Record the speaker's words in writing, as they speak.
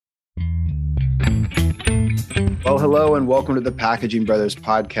Well, hello and welcome to the Packaging Brothers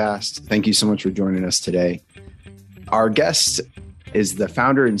podcast. Thank you so much for joining us today. Our guest is the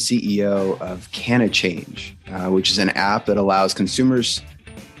founder and CEO of Cannabis, which is an app that allows consumers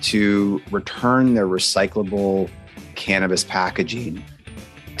to return their recyclable cannabis packaging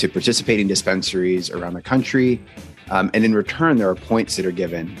to participating dispensaries around the country. And in return, there are points that are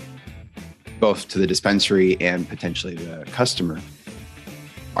given both to the dispensary and potentially the customer.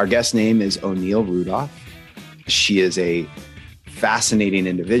 Our guest's name is Rudolph. She is a fascinating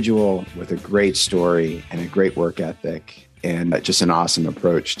individual with a great story and a great work ethic and just an awesome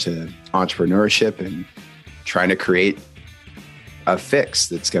approach to entrepreneurship and trying to create a fix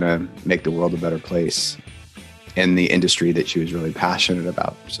that's going to make the world a better place in the industry that she was really passionate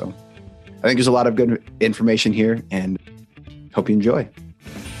about. So I think there's a lot of good information here and hope you enjoy.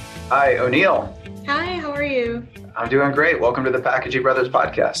 Hi, O'Neill. Hi, how are you? I'm doing great. Welcome to the Packaging Brothers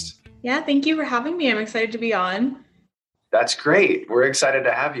podcast. Yeah, thank you for having me. I'm excited to be on. That's great. We're excited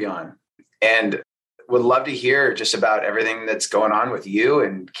to have you on and would love to hear just about everything that's going on with you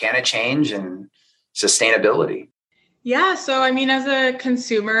and Cannabis and sustainability. Yeah, so as a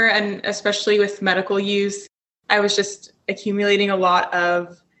consumer and especially with medical use, I was just accumulating a lot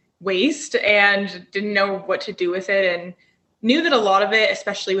of waste and didn't know what to do with it and knew that a lot of it,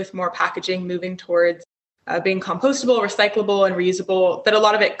 especially with more packaging moving towards being compostable, recyclable, and reusable, that a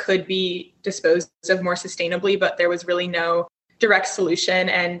lot of it could be disposed of more sustainably, but there was really no direct solution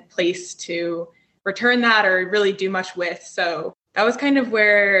and place to return that or really do much with. So that was kind of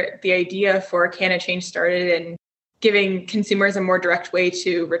where the idea for Cannabis started and giving consumers a more direct way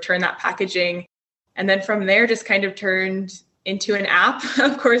to return that packaging. And then from there, just kind of turned into an app.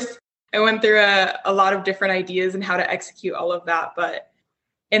 Of course, I went through a lot of different ideas and how to execute all of that. But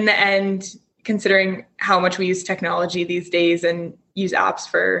in the end, considering how much we use technology these days and use apps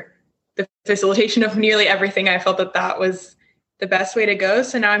for the facilitation of nearly everything, I felt that that was the best way to go.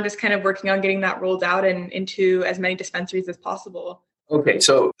 So now I'm just kind of working on getting that rolled out and into as many dispensaries as possible. Okay,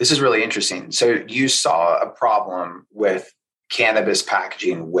 so this is really interesting. So you saw a problem with cannabis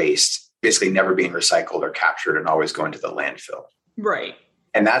packaging waste, basically never being recycled or captured and always going to the landfill. Right.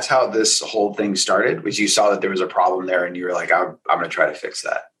 And that's how this whole thing started, was you saw that there was a problem there and you were like, I'm going to try to fix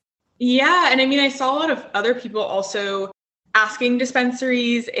that. Yeah. And I saw a lot of other people also asking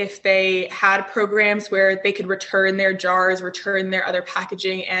dispensaries if they had programs where they could return their jars, return their other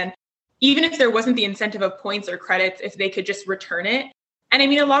packaging. And even if there wasn't the incentive of points or credits, if they could just return it. And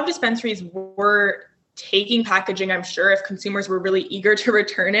a lot of dispensaries were taking packaging, I'm sure, if consumers were really eager to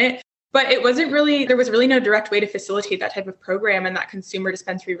return it. But there was really no direct way to facilitate that type of program and that consumer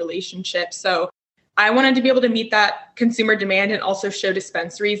dispensary relationship. So I wanted to be able to meet that consumer demand and also show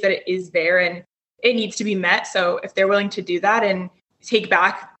dispensaries that it is there and it needs to be met. So if they're willing to do that and take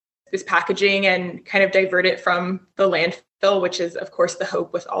back this packaging and kind of divert it from the landfill, which is, of course, the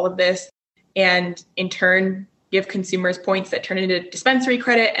hope with all of this, and in turn, give consumers points that turn into dispensary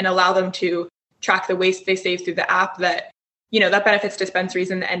credit and allow them to track the waste they save through the app, that benefits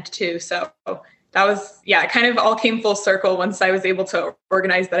dispensaries in the end too. So that was, it kind of all came full circle once I was able to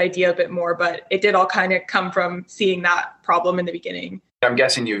organize that idea a bit more, but it did all kind of come from seeing that problem in the beginning. I'm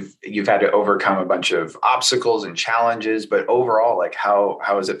guessing you've had to overcome a bunch of obstacles and challenges, but overall, like how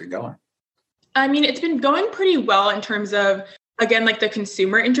has it been going? It's been going pretty well in terms of, again, like the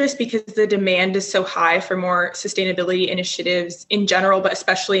consumer interest, because the demand is so high for more sustainability initiatives in general, but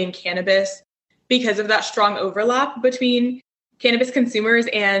especially in cannabis, because of that strong overlap between cannabis consumers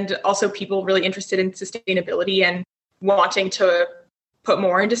and also people really interested in sustainability and wanting to put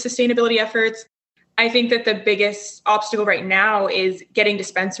more into sustainability efforts. I think that the biggest obstacle right now is getting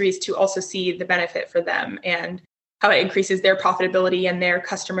dispensaries to also see the benefit for them and how it increases their profitability and their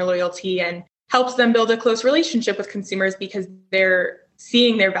customer loyalty and helps them build a close relationship with consumers because they're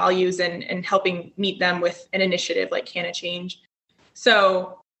seeing their values and helping meet them with an initiative like Cannabis.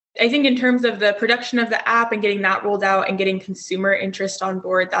 So I think in terms of the production of the app and getting that rolled out and getting consumer interest on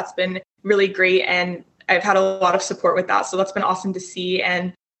board, that's been really great. And I've had a lot of support with that. So that's been awesome to see.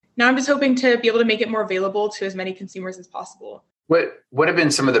 And now I'm just hoping to be able to make it more available to as many consumers as possible. What have been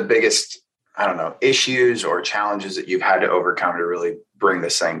some of the biggest, issues or challenges that you've had to overcome to really bring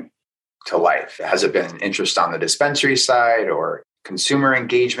this thing to life? Has it been interest on the dispensary side or consumer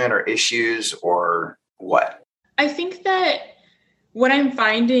engagement or issues or what? I think that what I'm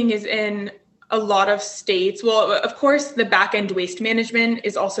finding is in a lot of states, well, of course, the back-end waste management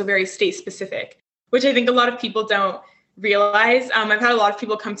is also very state specific, which I think a lot of people don't realize. I've had a lot of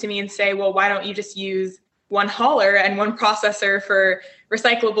people come to me and say, well, why don't you just use one hauler and one processor for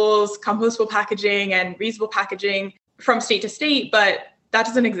recyclables, compostable packaging, and reusable packaging from state to state? But that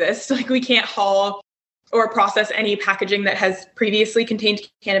doesn't exist. Like, we can't haul or process any packaging that has previously contained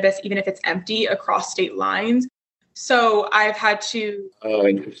cannabis, even if it's empty, across state lines. So I've had to,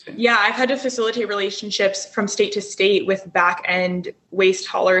 interesting. Yeah, I've had to facilitate relationships from state to state with back end waste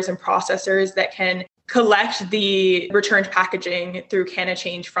haulers and processors that can collect the returned packaging through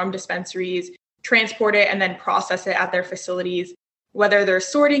CannaChange from dispensaries, transport it, and then process it at their facilities, whether they're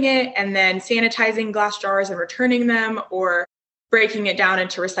sorting it and then sanitizing glass jars and returning them, or breaking it down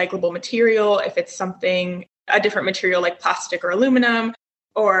into recyclable material if it's something, a different material like plastic or aluminum,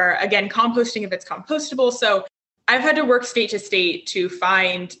 or again, composting if it's compostable. So I've had to work state to state to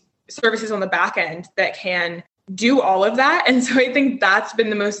find services on the back end that can do all of that. And so I think that's been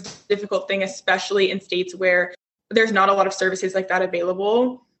the most difficult thing, especially in states where there's not a lot of services like that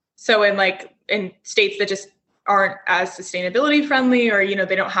available. So in states that just aren't as sustainability friendly, or,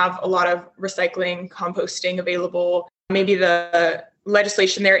 they don't have a lot of recycling, composting available, maybe the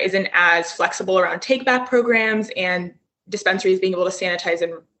legislation there isn't as flexible around take back programs and dispensaries being able to sanitize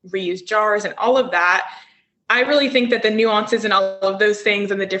and reuse jars and all of that. I really think that the nuances and all of those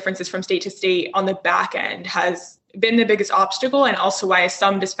things and the differences from state to state on the back end has been the biggest obstacle, and also why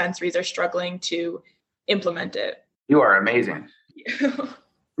some dispensaries are struggling to implement it. You are amazing.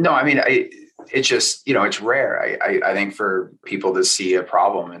 No, I mean, it's just, it's rare. I think for people to see a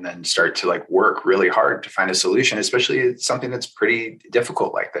problem and then start to work really hard to find a solution, especially something that's pretty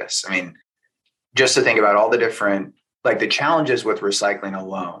difficult like this. I mean, just to think about all the different, the challenges with recycling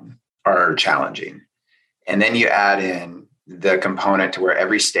alone are challenging. And then you add in the component to where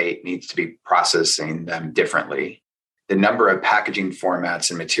every state needs to be processing them differently, the number of packaging formats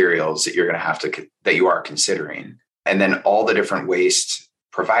and materials that you're going to have to, that you are considering, and then all the different waste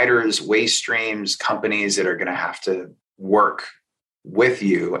providers, waste streams, companies that are going to have to work with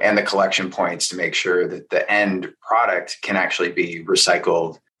you and the collection points to make sure that the end product can actually be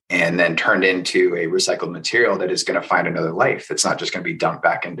recycled and then turned into a recycled material that is going to find another life. That's not just going to be dumped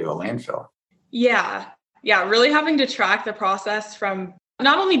back into a landfill. Yeah, really having to track the process from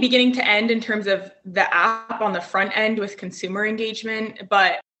not only beginning to end in terms of the app on the front end with consumer engagement,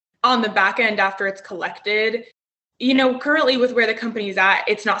 but on the back end after it's collected. Currently with where the company's at,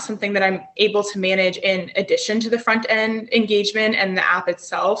 it's not something that I'm able to manage in addition to the front end engagement and the app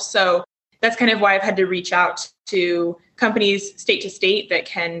itself. So that's kind of why I've had to reach out to companies state to state that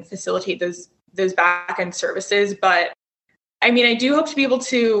can facilitate those back end services. But I mean, I do hope to be able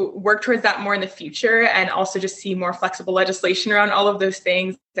to work towards that more in the future, and also just see more flexible legislation around all of those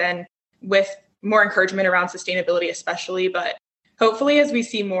things, and with more encouragement around sustainability especially. But hopefully as we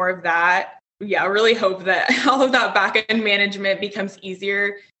see more of that, I really hope that all of that back end management becomes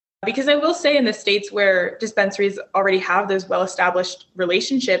easier, because I will say in the states where dispensaries already have those well-established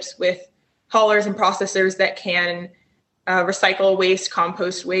relationships with haulers and processors that can recycle waste,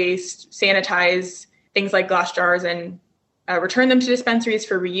 compost waste, sanitize things like glass jars, and return them to dispensaries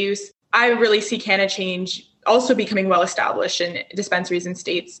for reuse, I really see CannaChange also becoming well-established in dispensaries in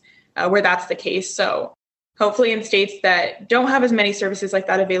states where that's the case. So hopefully in states that don't have as many services like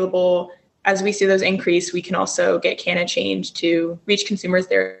that available, as we see those increase, we can also get CannaChange to reach consumers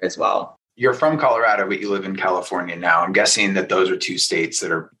there as well. You're from Colorado, but you live in California now. I'm guessing that those are two states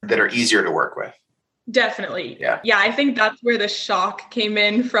that are easier to work with. Definitely. Yeah, I think that's where the shock came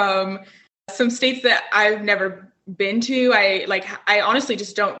in from some states that I've never been to. I honestly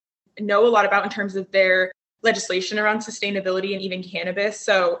just don't know a lot about in terms of their legislation around sustainability and even cannabis.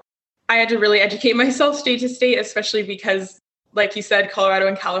 So I had to really educate myself state to state, especially because, like you said, Colorado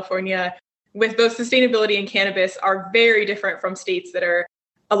and California, with both sustainability and cannabis, are very different from states that are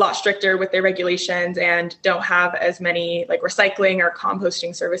a lot stricter with their regulations and don't have as many recycling or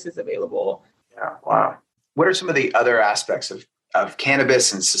composting services available. Yeah. Wow. What are some of the other aspects of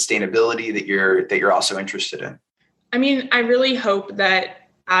cannabis and sustainability that you're also interested in? I mean, I really hope that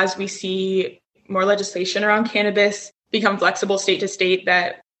as we see more legislation around cannabis become flexible state to state,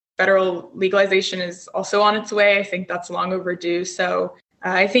 that federal legalization is also on its way. I think that's long overdue. So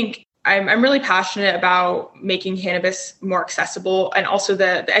I think I'm really passionate about making cannabis more accessible, and also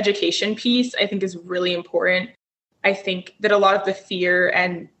the education piece I think is really important. I think that a lot of the fear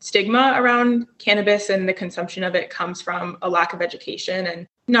and stigma around cannabis and the consumption of it comes from a lack of education and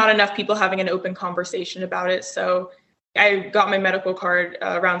not enough people having an open conversation about it. So I got my medical card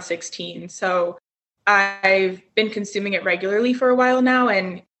around 16. So I've been consuming it regularly for a while now.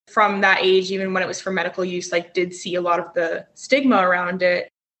 And from that age, even when it was for medical use, did see a lot of the stigma around it.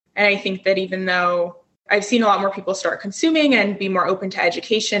 And I think that even though I've seen a lot more people start consuming and be more open to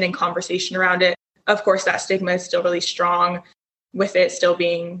education and conversation around it, of course, that stigma is still really strong, with it still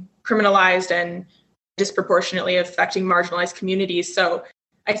being criminalized and disproportionately affecting marginalized communities. So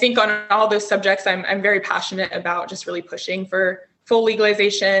I think on all those subjects, I'm very passionate about just really pushing for full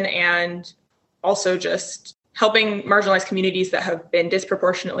legalization and also just helping marginalized communities that have been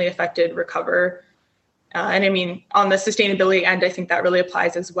disproportionately affected recover. And I mean, on the sustainability end, I think that really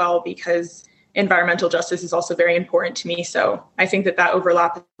applies as well because environmental justice is also very important to me. So I think that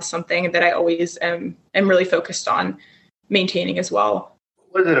overlap is something that I always am really focused on maintaining as well.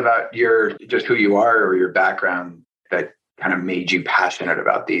 What is it about just who you are or your background that kind of made you passionate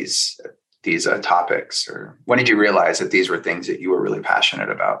about these topics? Or when did you realize that these were things that you were really passionate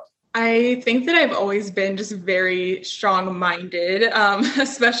about? I think that I've always been just very strong-minded,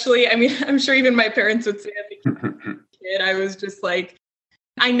 especially, I mean, I'm sure even my parents would say as a kid, I was just like,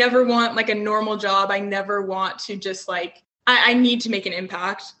 I never want like a normal job. I never want to just like, I need to make an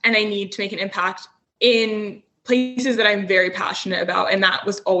impact, and I need to make an impact in places that I'm very passionate about. And that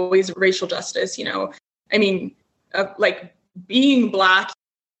was always racial justice. I mean, like being Black,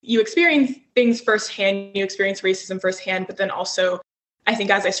 you experience things firsthand, you experience racism firsthand, but then also I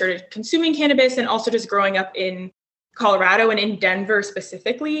think as I started consuming cannabis and also just growing up in Colorado and in Denver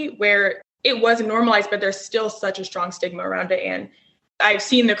specifically, where it was normalized, but there's still such a strong stigma around it. And I've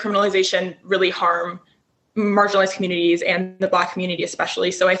seen the criminalization really harm marginalized communities and the Black community especially.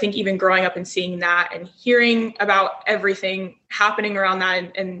 So I think even growing up and seeing that and hearing about everything happening around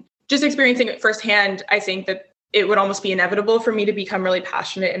that and just experiencing it firsthand, I think that it would almost be inevitable for me to become really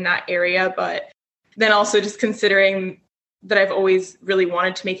passionate in that area. But then also just considering that I've always really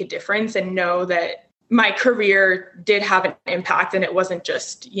wanted to make a difference and know that my career did have an impact and it wasn't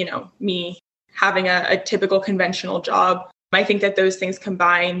just, me having a typical conventional job. I think that those things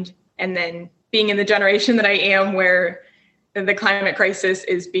combined, and then being in the generation that I am where the climate crisis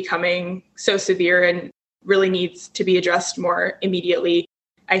is becoming so severe and really needs to be addressed more immediately,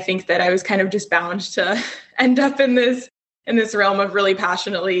 I think that I was kind of just bound to end up in this realm of really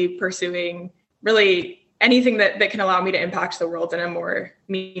passionately pursuing really anything that can allow me to impact the world in a more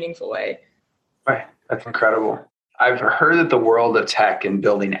meaningful way. Right. That's incredible. I've heard that the world of tech and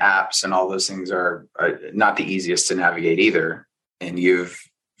building apps and all those things are not the easiest to navigate either. And you've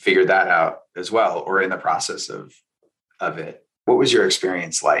figured that out as well, or in the process of it. What was your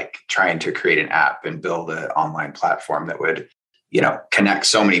experience like trying to create an app and build an online platform that would, connect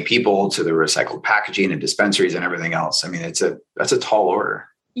so many people to the recycled packaging and dispensaries and everything else? I mean, that's a tall order.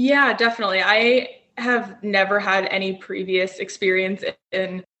 Yeah, definitely. I have never had any previous experience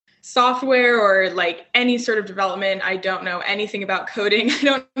in software or like any sort of development. I don't know anything about coding. I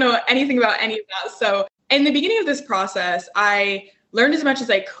don't know anything about any of that. So in the beginning of this process, I learned as much as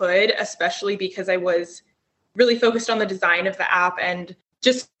I could, especially because I was really focused on the design of the app and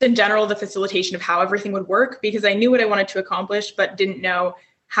just in general, the facilitation of how everything would work, because I knew what I wanted to accomplish, but didn't know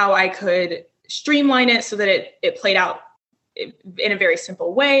how I could streamline it so that it played out in a very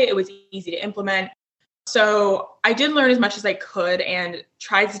simple way. It was easy to implement. So I did learn as much as I could and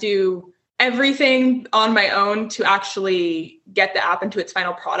tried to do everything on my own to actually get the app into its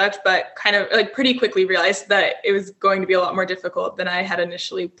final product, but kind of like pretty quickly realized that it was going to be a lot more difficult than I had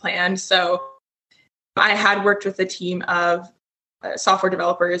initially planned. So I had worked with a team of software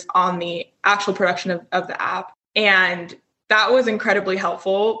developers on the actual production of the app. And that was incredibly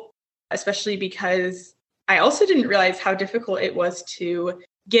helpful, especially because I also didn't realize how difficult it was to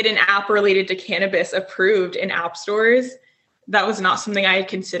get an app related to cannabis approved in app stores. That was not something I had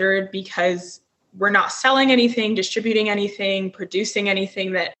considered because we're not selling anything, distributing anything, producing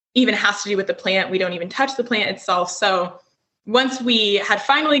anything that even has to do with the plant. We don't even touch the plant itself. So once we had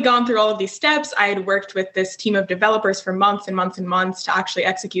finally gone through all of these steps, I had worked with this team of developers for months and months and months to actually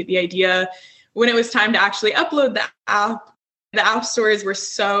execute the idea. When it was time to actually upload the app stores were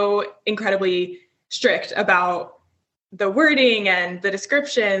so incredibly strict about the wording and the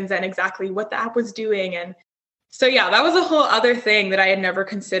descriptions and exactly what the app was doing. And so, yeah, that was a whole other thing that I had never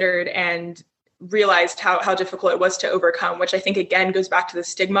considered and realized how difficult it was to overcome, which I think, again, goes back to the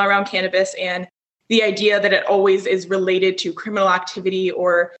stigma around cannabis and the idea that it always is related to criminal activity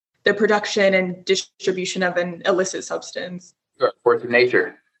or the production and distribution of an illicit substance. Force of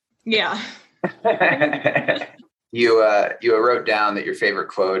nature. Yeah. You wrote down that your favorite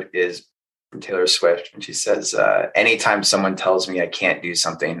quote is from Taylor Swift, and she says, anytime someone tells me I can't do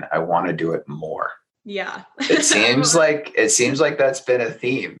something, I want to do it more. Yeah. It seems like that's been a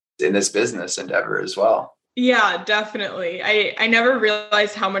theme in this business endeavor as well. Yeah, definitely. I never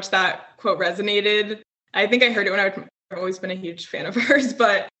realized how much that quote resonated. I think I heard it when I've always been a huge fan of hers,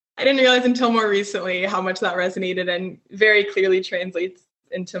 but I didn't realize until more recently how much that resonated and very clearly translates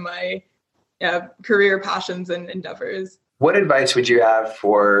into my career passions and endeavors. What advice would you have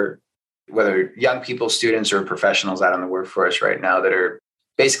for whether young people, students, or professionals out in the workforce right now that are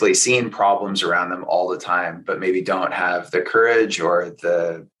basically seeing problems around them all the time, but maybe don't have the courage or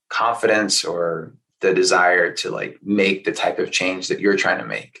the confidence or the desire to like make the type of change that you're trying to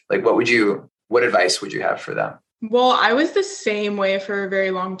make? Like, what advice would you have for them? Well, I was the same way for a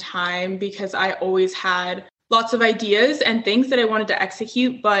very long time because I always had lots of ideas and things that I wanted to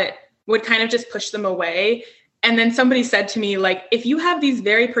execute, but would kind of just push them away. And then somebody said to me, like, if you have these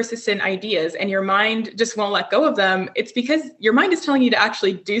very persistent ideas and your mind just won't let go of them, it's because your mind is telling you to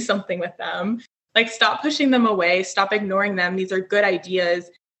actually do something with them. Like, stop pushing them away, stop ignoring them. These are good ideas.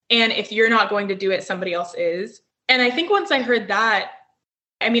 And if you're not going to do it, somebody else is. And I think once I heard that,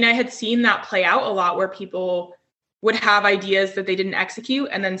 I mean, I had seen that play out a lot where people would have ideas that they didn't execute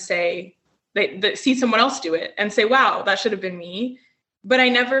and then say, they see someone else do it and say, wow, that should have been me. But I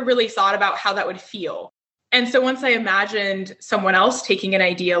never really thought about how that would feel. And so once I imagined someone else taking an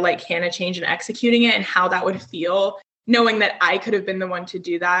idea like Canna Change and executing it and how that would feel, knowing that I could have been the one to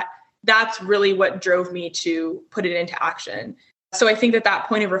do that, that's really what drove me to put it into action. So I think that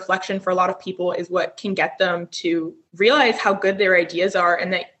point of reflection for a lot of people is what can get them to realize how good their ideas are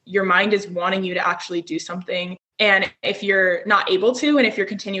and that your mind is wanting you to actually do something. And if you're not able to, and if you're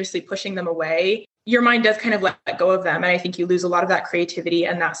continuously pushing them away, your mind does kind of let go of them. And I think you lose a lot of that creativity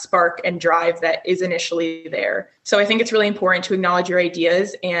and that spark and drive that is initially there. So I think it's really important to acknowledge your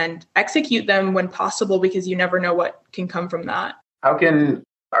ideas and execute them when possible, because you never know what can come from that. How can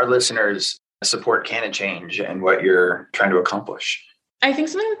our listeners support Canna Change and what you're trying to accomplish? I think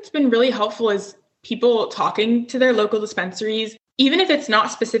something that's been really helpful is people talking to their local dispensaries, even if it's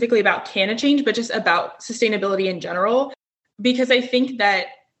not specifically about Canna Change, but just about sustainability in general. Because I think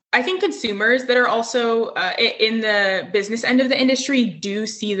consumers that are also in the business end of the industry do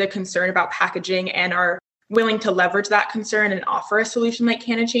see the concern about packaging and are willing to leverage that concern and offer a solution like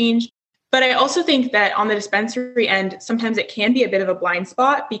Canna Change. But I also think that on the dispensary end, sometimes it can be a bit of a blind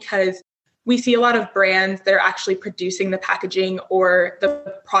spot because we see a lot of brands that are actually producing the packaging or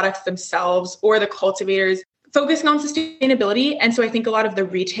the products themselves or the cultivators focusing on sustainability. And so I think a lot of the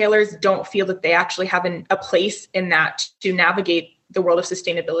retailers don't feel that they actually have a place in that to navigate the world of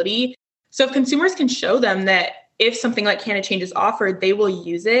sustainability. So if consumers can show them that if something like Canna Change is offered, they will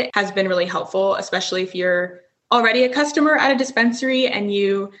use it, has been really helpful, especially if you're already a customer at a dispensary and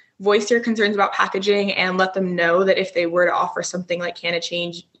you voice your concerns about packaging and let them know that if they were to offer something like Canna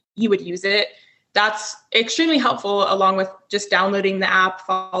Change, you would use it. That's extremely helpful, along with just downloading the app,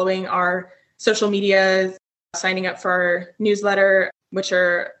 following our social medias, signing up for our newsletter, which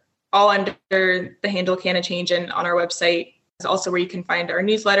are all under the handle Canna Change, and on our website is also where you can find our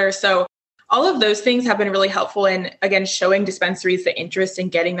newsletter. So all of those things have been really helpful in, again, showing dispensaries the interest in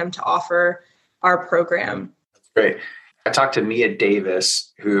getting them to offer our program. Great. I talked to Mia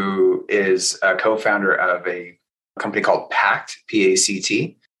Davis, who is a co-founder of a company called PACT,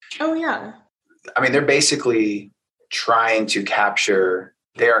 P-A-C-T. Oh, yeah. I mean, they're basically trying to capture,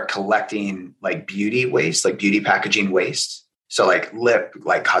 they are collecting like beauty waste, like beauty packaging waste. So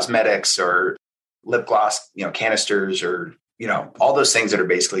like cosmetics or lip gloss, canisters or, all those things that are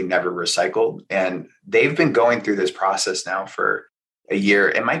basically never recycled. And they've been going through this process now for a year.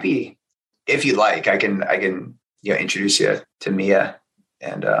 It might be, if you'd like, I can introduce you to Mia.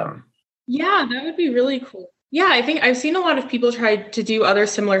 And yeah, that would be really cool. Yeah, I think I've seen a lot of people try to do other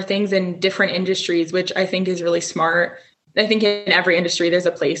similar things in different industries, which I think is really smart. I think in every industry, there's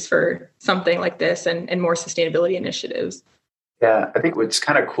a place for something like this and more sustainability initiatives. Yeah, I think what's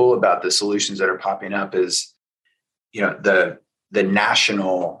kind of cool about the solutions that are popping up is, the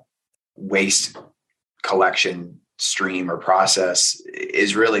national waste collection stream or process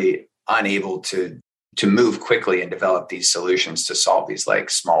is really unable to move quickly and develop these solutions to solve these like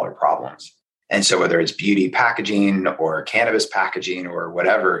smaller problems. And so whether it's beauty packaging or cannabis packaging or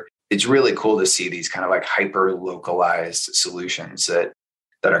whatever, it's really cool to see these kind of like hyper localized solutions that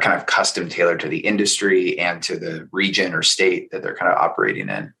are kind of custom tailored to the industry and to the region or state that they're kind of operating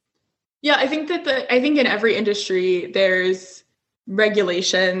in. Yeah, I think in every industry, there's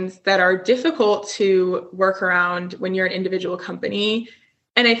regulations that are difficult to work around when you're an individual company.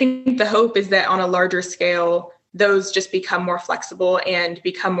 And I think the hope is that on a larger scale, those just become more flexible and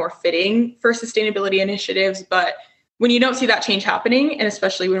become more fitting for sustainability initiatives. But when you don't see that change happening, and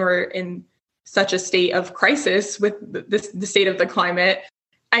especially when we're in such a state of crisis with the state of the climate,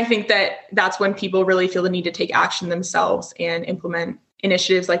 I think that's when people really feel the need to take action themselves and implement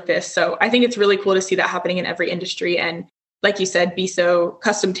initiatives like this. So I think it's really cool to see that happening in every industry. And like you said, be so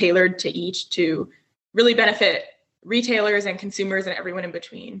custom tailored to each to really benefit retailers and consumers and everyone in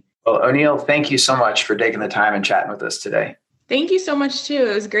between. Well, O'Neill, thank you so much for taking the time and chatting with us today. Thank you so much too.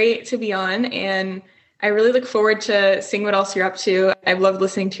 It was great to be on, and I really look forward to seeing what else you're up to. I've loved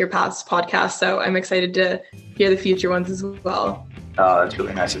listening to your past podcasts, so I'm excited to hear the future ones as well. Oh, that's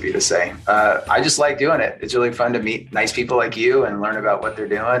really nice of you to say. I just like doing it. It's really fun to meet nice people like you and learn about what they're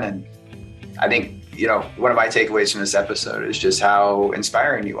doing. And I think, one of my takeaways from this episode is just how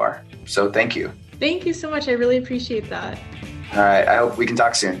inspiring you are. So thank you. Thank you so much. I really appreciate that. All right. I hope we can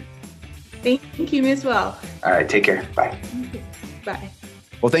talk soon. Thank you as well. All right. Take care. Bye. Bye.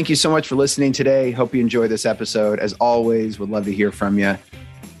 Well, thank you so much for listening today. Hope you enjoyed this episode. As always, would love to hear from you.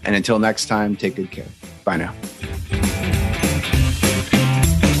 And until next time, take good care. Bye now.